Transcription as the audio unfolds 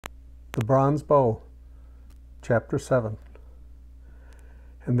The Bronze Bow, Chapter 7.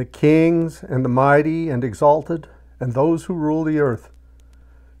 And the kings and the mighty and exalted and those who rule the earth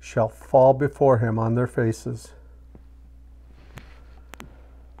shall fall before him on their faces.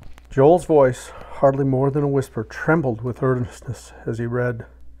 Joel's voice, hardly more than a whisper, trembled with earnestness as he read.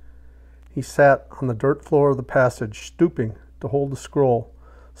 He sat on the dirt floor of the passage, stooping to hold the scroll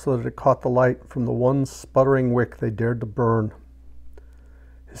so that it caught the light from the one sputtering wick they dared to burn.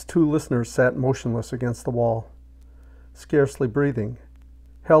 His two listeners sat motionless against the wall, scarcely breathing,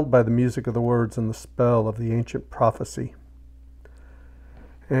 held by the music of the words and the spell of the ancient prophecy.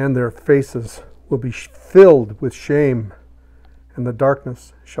 And their faces will be filled with shame, and the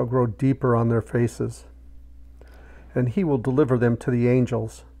darkness shall grow deeper on their faces. And he will deliver them to the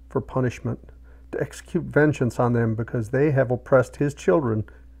angels for punishment, to execute vengeance on them because they have oppressed his children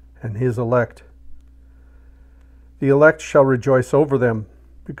and his elect. The elect shall rejoice over them,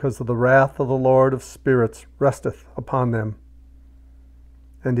 because of the wrath of the Lord of spirits resteth upon them,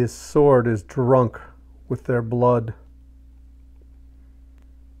 and his sword is drunk with their blood.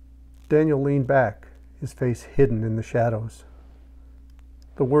 Daniel leaned back, his face hidden in the shadows.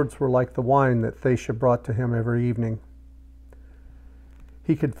 The words were like the wine that Thesha brought to him every evening.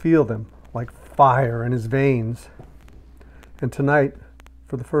 He could feel them like fire in his veins, and tonight,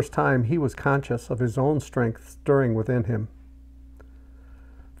 for the first time, he was conscious of his own strength stirring within him.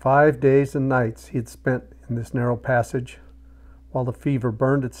 5 days and nights he had spent in this narrow passage, while the fever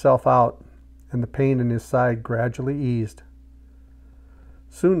burned itself out and the pain in his side gradually eased.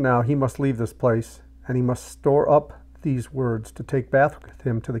 Soon now he must leave this place, and he must store up these words to take back with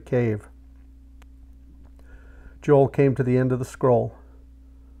him to the cave. Joel came to the end of the scroll.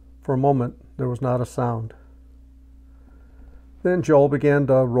 For a moment there was not a sound. Then Joel began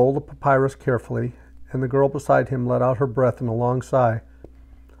to roll the papyrus carefully, and the girl beside him let out her breath in a long sigh.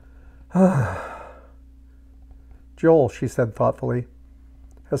 Joel, she said thoughtfully,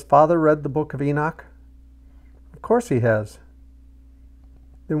 has Father read the book of Enoch? Of course he has.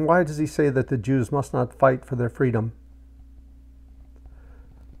 Then why does he say that the Jews must not fight for their freedom?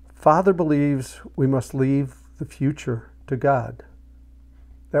 Father believes we must leave the future to God,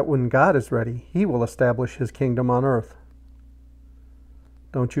 that when God is ready, he will establish his kingdom on earth.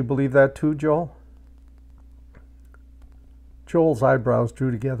 Don't you believe that too, Joel? Joel's eyebrows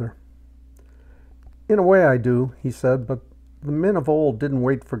drew together. In a way I do, he said, but the men of old didn't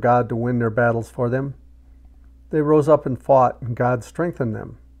wait for God to win their battles for them. They rose up and fought, and God strengthened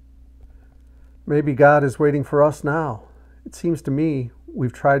them. Maybe God is waiting for us now. It seems to me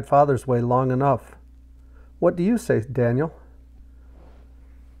we've tried Father's way long enough. What do you say, Daniel?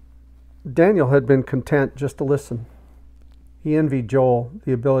 Daniel had been content just to listen. He envied Joel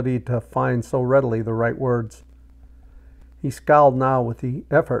the ability to find so readily the right words. He scowled now with the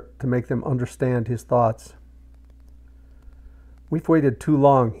effort to make them understand his thoughts. We've waited too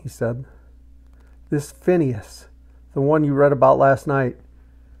long, he said. This Phineas, the one you read about last night,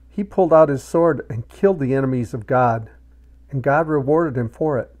 he pulled out his sword and killed the enemies of God, and God rewarded him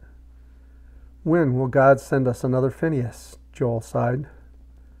for it. When will God send us another Phineas? Joel sighed.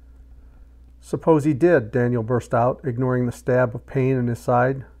 Suppose he did, Daniel burst out, ignoring the stab of pain in his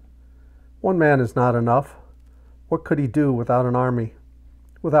side. One man is not enough. What could he do without an army,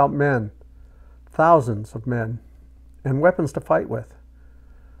 without men, thousands of men, and weapons to fight with?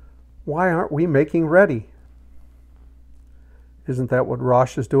 Why aren't we making ready? Isn't that what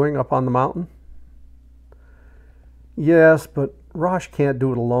Rosh is doing up on the mountain? Yes, but Rosh can't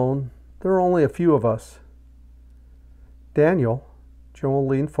do it alone. There are only a few of us. Daniel, Joel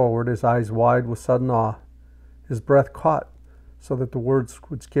leaned forward, his eyes wide with sudden awe, his breath caught so that the words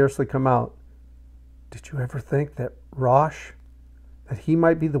would scarcely come out. Did you ever think that Rosh, that he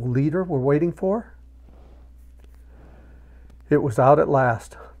might be the leader we're waiting for? It was out at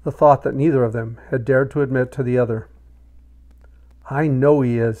last, the thought that neither of them had dared to admit to the other. I know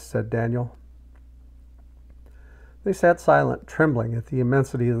he is, said Daniel. They sat silent, trembling at the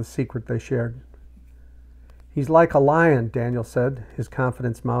immensity of the secret they shared. He's like a lion, Daniel said, his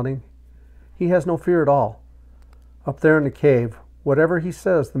confidence mounting. He has no fear at all. Up there in the cave, whatever he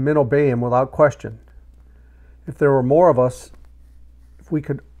says, the men obey him without question. If there were more of us, if we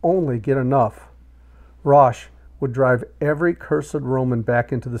could only get enough, Rosh would drive every cursed Roman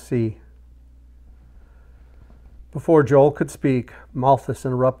back into the sea. Before Joel could speak, Malthus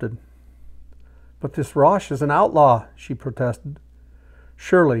interrupted. But this Rosh is an outlaw, she protested.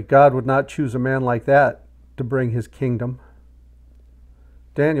 Surely God would not choose a man like that to bring his kingdom.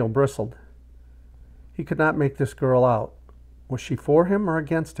 Daniel bristled. He could not make this girl out. Was she for him or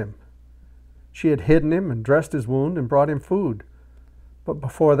against him? She had hidden him and dressed his wound and brought him food. But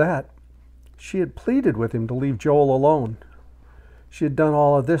before that, She had pleaded with him to leave Joel alone. She had done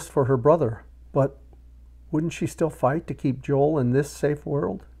all of this for her brother, but wouldn't she still fight to keep Joel in this safe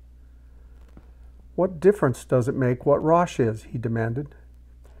world? What difference does it make what Rosh is? He demanded.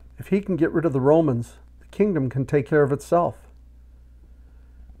 If he can get rid of the Romans, the kingdom can take care of itself.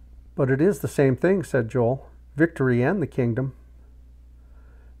 But it is the same thing, said Joel. Victory and the kingdom.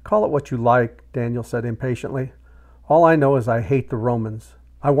 Call it what you like, Daniel said impatiently. All I know is I hate the Romans.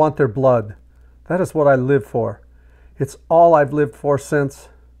 I want their blood. That is what I live for. It's all I've lived for since...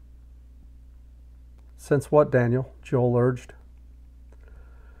 Since what, Daniel? Joel urged.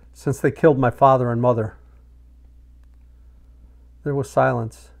 Since they killed my father and mother. There was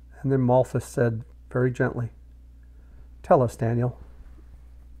silence, and then Malthus said very gently, Tell us, Daniel.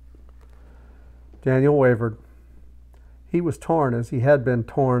 Daniel wavered. He was torn as he had been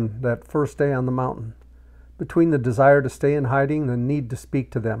torn that first day on the mountain, between the desire to stay in hiding and the need to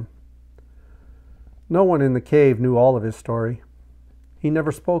speak to them. No one in the cave knew all of his story. He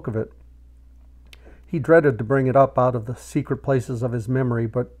never spoke of it. He dreaded to bring it up out of the secret places of his memory,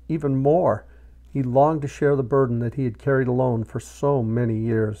 but even more, he longed to share the burden that he had carried alone for so many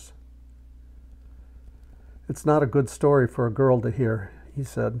years. It's not a good story for a girl to hear, he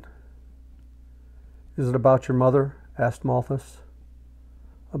said. Is it about your mother? Asked Malthus.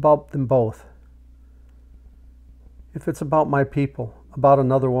 About them both. If it's about my people, about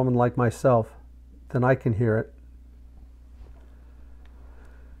another woman like myself, then I can hear it.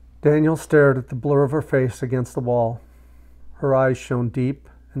 Daniel stared at the blur of her face against the wall. Her eyes shone deep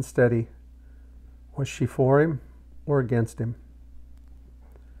and steady. Was she for him or against him?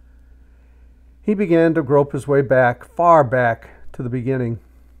 He began to grope his way back, far back, to the beginning.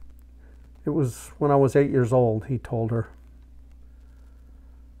 It was when I was 8 years old, he told her.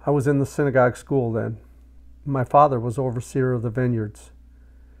 I was in the synagogue school then. My father was overseer of the vineyards.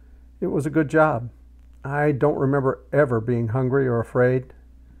 It was a good job. I don't remember ever being hungry or afraid.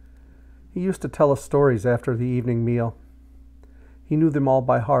 He used to tell us stories after the evening meal. He knew them all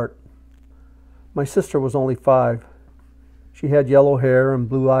by heart. My sister was only 5. She had yellow hair and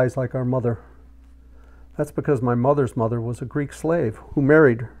blue eyes like our mother. That's because my mother's mother was a Greek slave who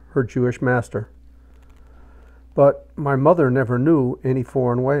married her Jewish master. But my mother never knew any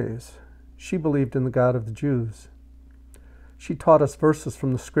foreign ways. She believed in the God of the Jews. She taught us verses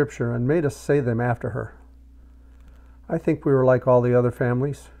from the scripture and made us say them after her. I think we were like all the other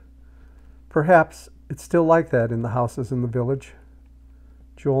families. Perhaps it's still like that in the houses in the village.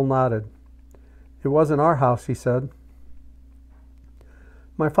 Joel nodded. It wasn't our house, he said.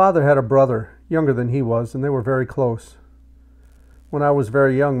 My father had a brother, younger than he was, and they were very close. When I was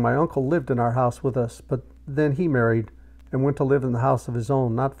very young, my uncle lived in our house with us, but then he married and went to live in the house of his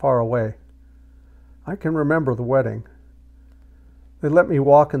own, not far away. I can remember the wedding. They let me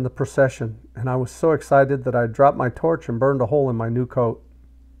walk in the procession, and I was so excited that I dropped my torch and burned a hole in my new coat.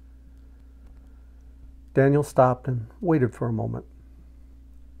 Daniel stopped and waited for a moment.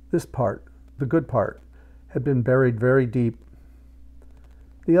 This part, the good part, had been buried very deep.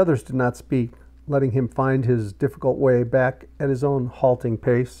 The others did not speak, letting him find his difficult way back at his own halting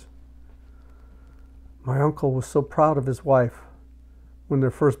pace. My uncle was so proud of his wife. When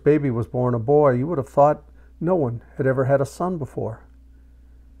their first baby was born, a boy, you would have thought no one had ever had a son before.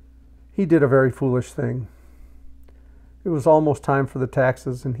 He did a very foolish thing. It was almost time for the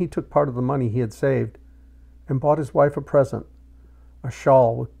taxes, and he took part of the money he had saved and bought his wife a present, a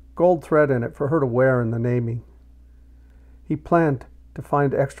shawl with gold thread in it for her to wear in the naming. He planned to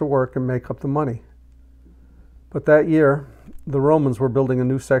find extra work and make up the money. But that year, the Romans were building a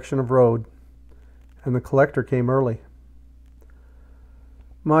new section of road, and the collector came early.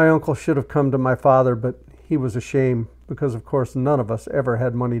 My uncle should have come to my father, but he was ashamed because, of course, none of us ever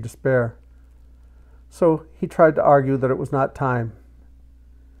had money to spare. So he tried to argue that it was not time.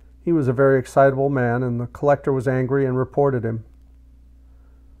 He was a very excitable man, and the collector was angry and reported him.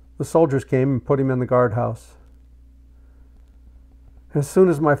 The soldiers came and put him in the guardhouse. As soon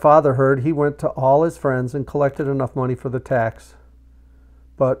as my father heard, he went to all his friends and collected enough money for the tax.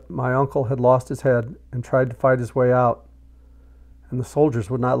 But my uncle had lost his head and tried to fight his way out, and the soldiers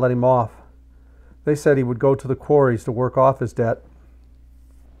would not let him off. They said he would go to the quarries to work off his debt.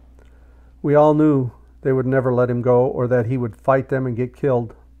 We all knew they would never let him go, or that he would fight them and get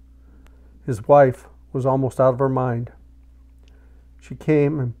killed. His wife was almost out of her mind. She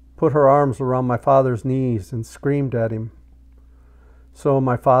came and put her arms around my father's knees and screamed at him. So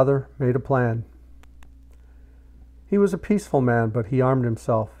my father made a plan. He was a peaceful man, but he armed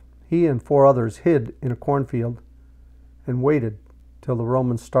himself. He and 4 others hid in a cornfield and waited till the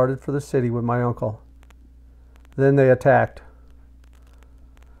Romans started for the city with my uncle. Then they attacked.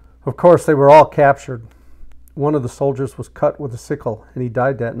 Of course, they were all captured. One of the soldiers was cut with a sickle, and he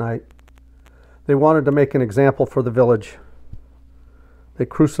died that night. They wanted to make an example for the village. They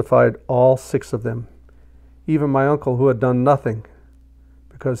crucified all 6 of them, even my uncle who had done nothing,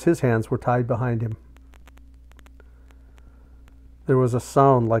 because his hands were tied behind him. There was a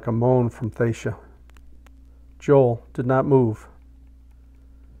sound like a moan from Thacia. Joel did not move.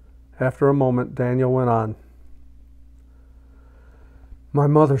 After a moment, Daniel went on. My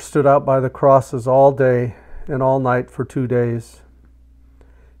mother stood out by the crosses all day and all night for 2 days.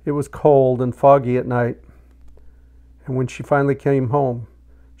 It was cold and foggy at night, and when she finally came home,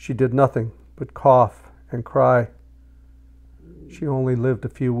 she did nothing but cough and cry. She only lived a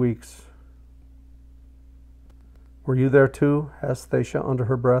few weeks. Were you there too? Asked Thacia under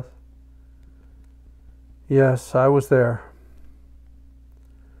her breath. Yes, I was there.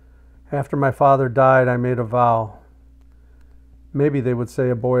 After my father died, I made a vow. Maybe they would say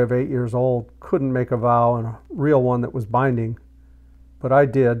a boy of 8 years old couldn't make a vow, and a real one that was binding. But I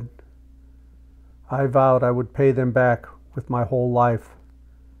did. I vowed I would pay them back with my whole life,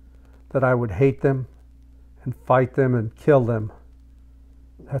 that I would hate them and fight them and kill them.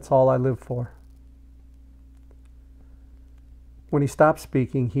 That's all I lived for. When he stopped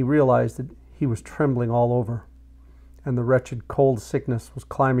speaking, he realized that he was trembling all over, and the wretched cold sickness was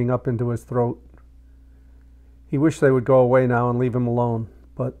climbing up into his throat. He wished they would go away now and leave him alone,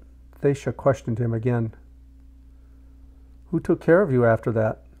 but Thacia questioned him again. Who took care of you after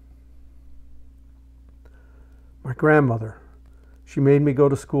that? My grandmother. She made me go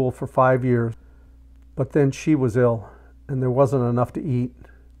to school for 5 years, but then she was ill, and there wasn't enough to eat,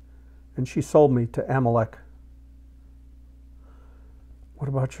 and she sold me to Amalek. What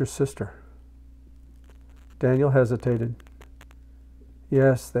about your sister? Daniel hesitated.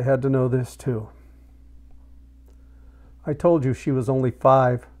 Yes, they had to know this too. I told you she was only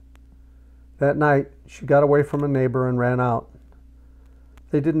 5. That night, she got away from a neighbor and ran out.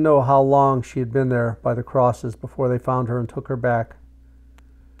 They didn't know how long she had been there by the crosses before they found her and took her back.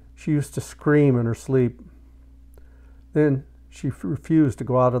 She used to scream in her sleep. Then she refused to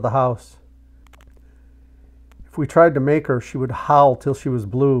go out of the house. If we tried to make her, she would howl till she was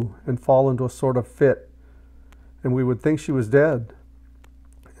blue and fall into a sort of fit, and we would think she was dead.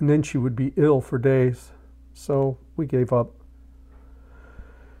 And then she would be ill for days. So we gave up.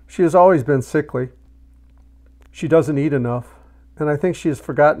 She has always been sickly. She doesn't eat enough, and I think she has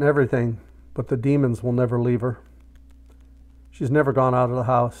forgotten everything, but the demons will never leave her. She's never gone out of the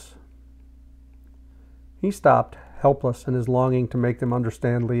house. He stopped, helpless in his longing to make them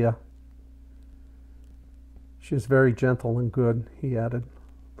understand Leah. She is very gentle and good, he added,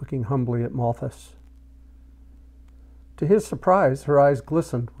 looking humbly at Malthus. To his surprise, her eyes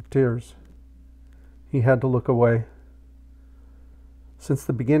glistened with tears. He had to look away. Since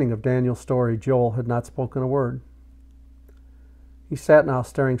the beginning of Daniel's story, Joel had not spoken a word. He sat now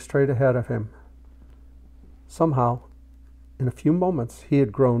staring straight ahead of him. Somehow, in a few moments, he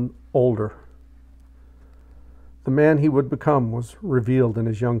had grown older. The man he would become was revealed in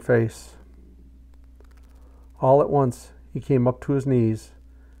his young face. All at once, he came up to his knees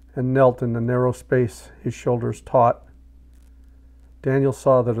and knelt in the narrow space his shoulders taught. Daniel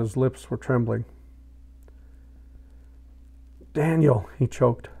saw that his lips were trembling. Daniel, he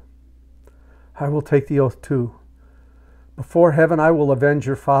choked, I will take the oath too. Before heaven I will avenge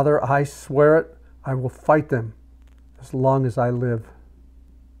your father. I swear it. I will fight them as long as I live.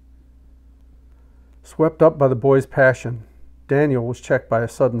 Swept up by the boy's passion, Daniel was checked by a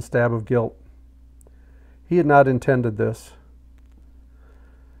sudden stab of guilt. He had not intended this.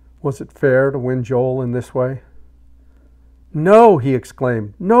 Was it fair to win Joel in this way? No, he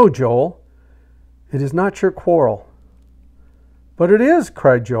exclaimed. No, Joel. It is not your quarrel. But it is,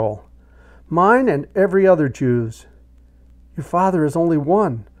 cried Joel. Mine and every other Jew's. Your father is only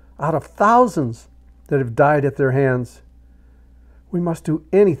one out of thousands that have died at their hands. We must do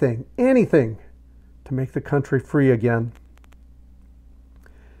anything to make the country free again.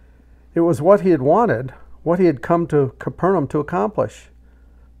 It was what he had wanted, what he had come to Capernaum to accomplish,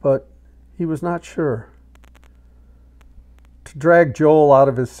 but he was not sure. To drag Joel out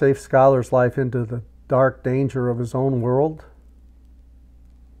of his safe scholar's life into the dark danger of his own world?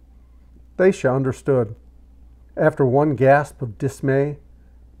 Thacia understood. After one gasp of dismay,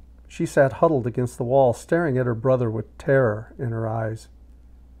 she sat huddled against the wall, staring at her brother with terror in her eyes.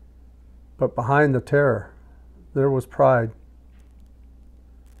 But behind the terror, there was pride.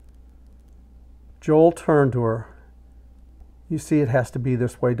 Joel turned to her. You see, it has to be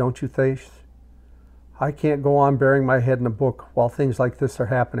this way, don't you, Thacia? I can't go on burying my head in a book while things like this are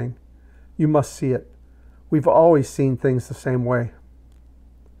happening. You must see it. We've always seen things the same way.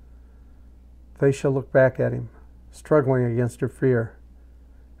 Thacia looked back at him, struggling against her fear,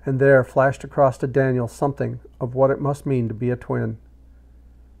 and there flashed across to Daniel something of what it must mean to be a twin.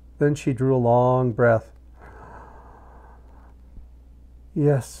 Then she drew a long breath.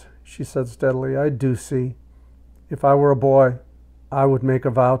 "Yes," she said steadily, "I do see. If I were a boy, I would make a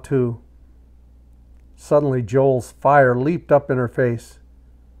vow too." Suddenly Joel's fire leaped up in her face.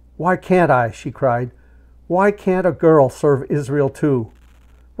 "Why can't I?" she cried. "Why can't a girl serve Israel too?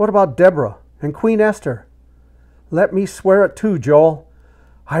 What about Deborah and Queen Esther? Let me swear it too, Joel.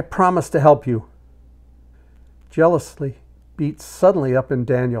 I promise to help you." Jealousy beat suddenly up in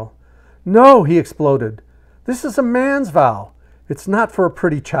Daniel. "No," he exploded. "This is a man's vow. It's not for a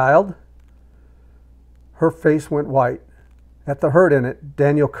pretty child." Her face went white. At the hurt in it,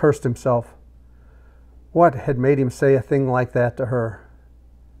 Daniel cursed himself. What had made him say a thing like that to her?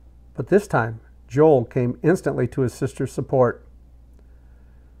 But this time, Joel came instantly to his sister's support.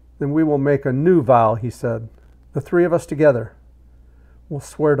 "Then we will make a new vow," he said. "The three of us together. We'll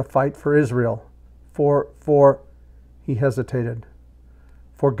swear to fight for Israel. For, he hesitated.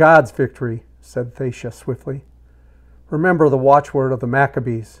 "For God's victory," said Thacia swiftly. "Remember the watchword of the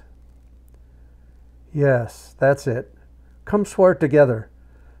Maccabees." "Yes, that's it. Come swear it together.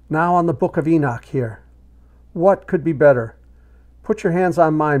 Now on the book of Enoch here. What could be better? Put your hands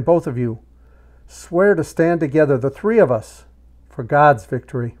on mine, both of you. Swear to stand together, the three of us, for God's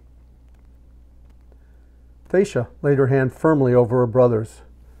victory." Thacia laid her hand firmly over her brother's.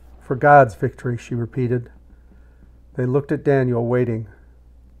 "For God's victory," she repeated. They looked at Daniel, waiting.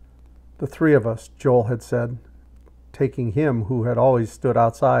 "The three of us," Joel had said, taking him, who had always stood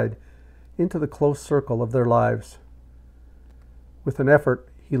outside, into the close circle of their lives. With an effort,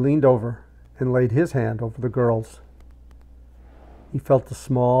 he leaned over and laid his hand over the girl's. He felt the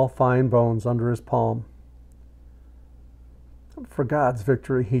small, fine bones under his palm. "For God's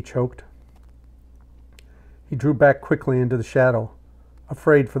victory," he choked. He drew back quickly into the shadow,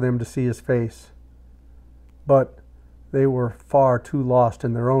 afraid for them to see his face. But they were far too lost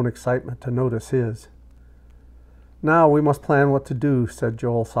in their own excitement to notice his. "Now we must plan what to do," said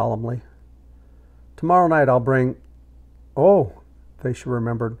Joel solemnly. "Tomorrow night I'll bring—" "Oh," Thacia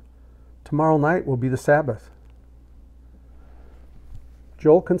remembered. "Tomorrow night will be the Sabbath."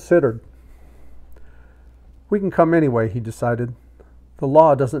 Joel considered. "We can come anyway," he decided. "The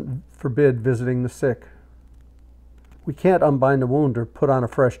law doesn't forbid visiting the sick. We can't unbind a wound or put on a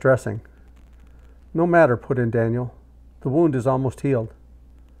fresh dressing." "No matter," put in Daniel. "The wound is almost healed."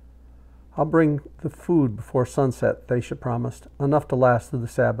 "I'll bring the food before sunset," Thacia promised, "enough to last through the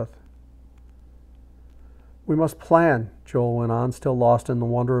Sabbath." "We must plan," Joel went on, still lost in the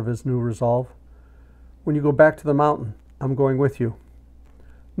wonder of his new resolve. "When you go back to the mountain, I'm going with you."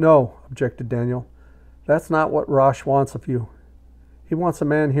 "No," objected Daniel. "That's not what Rosh wants of you. He wants a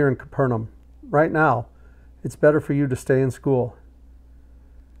man here in Capernaum. Right now, it's better for you to stay in school."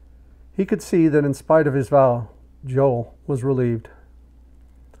 He could see that in spite of his vow, Joel was relieved.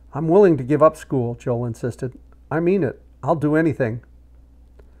 "I'm willing to give up school," Joel insisted. "I mean it. I'll do anything."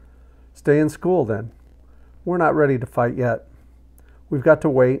 "Stay in school, then. We're not ready to fight yet. We've got to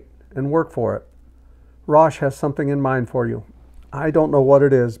wait and work for it. Rosh has something in mind for you. I don't know what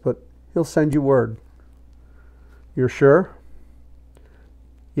it is, but he'll send you word." "You're sure?"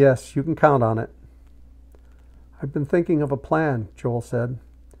 "Yes, you can count on it." "I've been thinking of a plan," Joel said.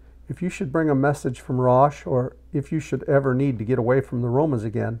 "If you should bring a message from Rosh, or if you should ever need to get away from the Romans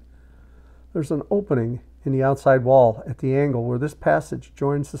again, there's an opening in the outside wall at the angle where this passage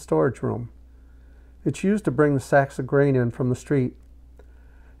joins the storage room. It's used to bring the sacks of grain in from the street,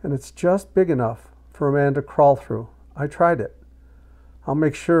 and it's just big enough for a man to crawl through. I tried it. I'll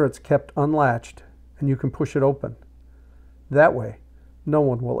make sure it's kept unlatched, and you can push it open. That way, no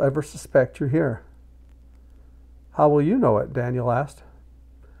one will ever suspect you're here." "How will you know it?" Daniel asked.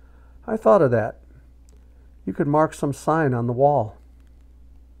 "I thought of that. You could mark some sign on the wall."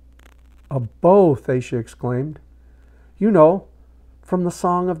 "A bow!" Thacia exclaimed. "You know, from the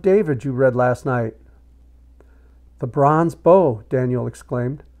Song of David you read last night." "The bronze bow!" Daniel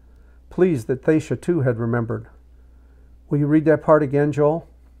exclaimed, pleased that Thacia too had remembered. "Will you read that part again, Joel?"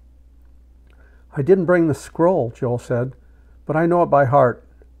 "I didn't bring the scroll," Joel said, "but I know it by heart."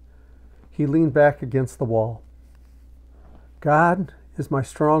 He leaned back against the wall. "God is my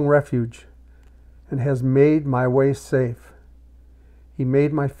strong refuge and has made my way safe. He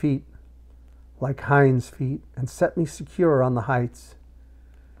made my feet like hinds' feet and set me secure on the heights.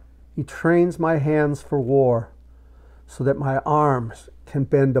 He trains my hands for war so that my arms can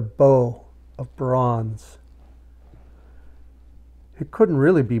bend a bow of bronze." "It couldn't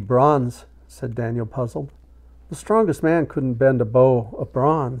really be bronze," said Daniel, puzzled. "The strongest man couldn't bend a bow of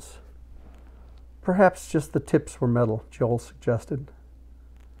bronze." Perhaps just the tips were metal, Joel suggested.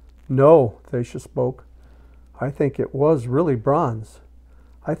 No, Thacia spoke. I think it was really bronze.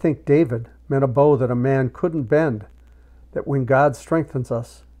 I think David meant a bow that a man couldn't bend, that when God strengthens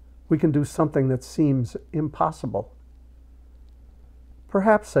us, we can do something that seems impossible.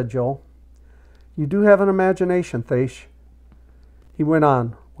 Perhaps, said Joel. You do have an imagination, Thacia. He went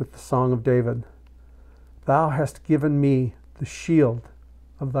on with the Song of David. Thou hast given me the shield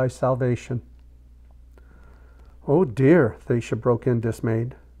of thy salvation. Oh dear, Thacia broke in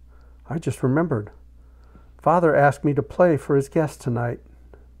dismayed. I just remembered. Father asked me to play for his guest tonight.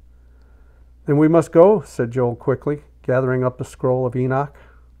 Then we must go, said Joel quickly, gathering up the scroll of Enoch.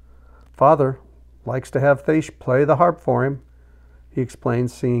 Father likes to have Thacia play the harp for him, he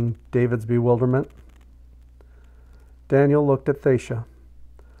explained, seeing David's bewilderment. Daniel looked at Thacia.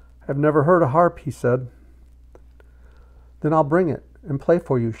 I've never heard a harp, he said. Then I'll bring it and play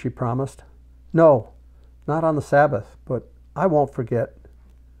for you, she promised. No, not on the Sabbath, but I won't forget.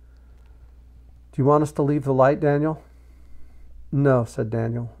 Do you want us to leave the light, Daniel? No, said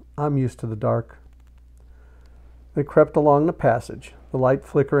Daniel. I'm used to the dark. They crept along the passage, the light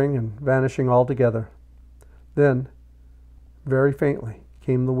flickering and vanishing altogether. Then, very faintly,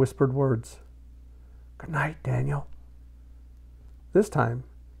 came the whispered words. Good night, Daniel. This time,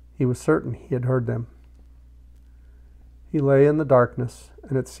 he was certain he had heard them. He lay in the darkness,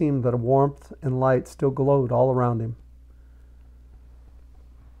 and it seemed that a warmth and light still glowed all around him.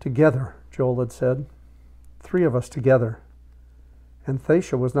 Together, Joel had said. 3 of us together. And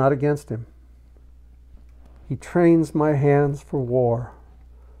Thacia was not against him. He trains my hands for war,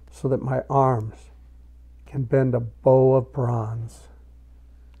 so that my arms can bend a bow of bronze.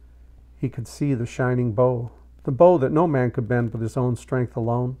 He could see the shining bow, the bow that no man could bend with his own strength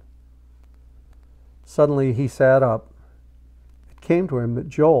alone. Suddenly he sat up. It came to him that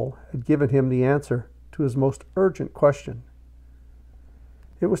Joel had given him the answer to his most urgent question.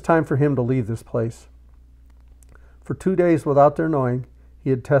 It was time for him to leave this place. For 2 days, without their knowing,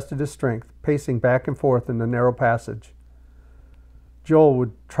 he had tested his strength, pacing back and forth in the narrow passage. Joel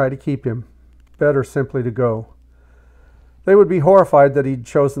would try to keep him. Better simply to go. They would be horrified that he'd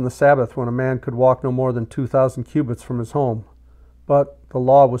chosen the Sabbath when a man could walk no more than 2,000 cubits from his home. But the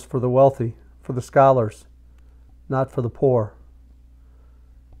law was for the wealthy, for the scholars, not for the poor.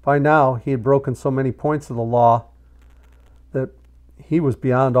 By now, he had broken so many points of the law that he was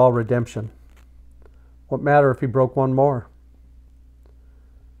beyond all redemption. What matter if he broke one more?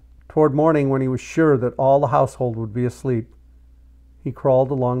 Toward morning, when he was sure that all the household would be asleep, he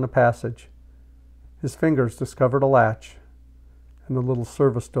crawled along the passage. His fingers discovered a latch, and the little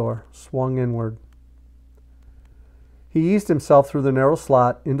service door swung inward. He eased himself through the narrow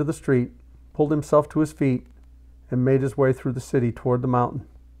slot into the street, pulled himself to his feet, and made his way through the city toward the mountain.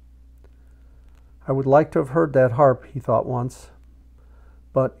 I would like to have heard that harp, he thought once,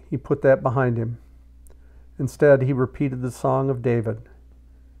 but he put that behind him. Instead, he repeated the Song of David.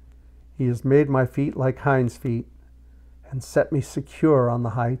 He has made my feet like hinds' feet and set me secure on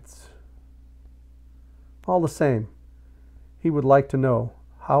the heights. All the same, he would like to know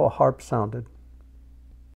how a harp sounded.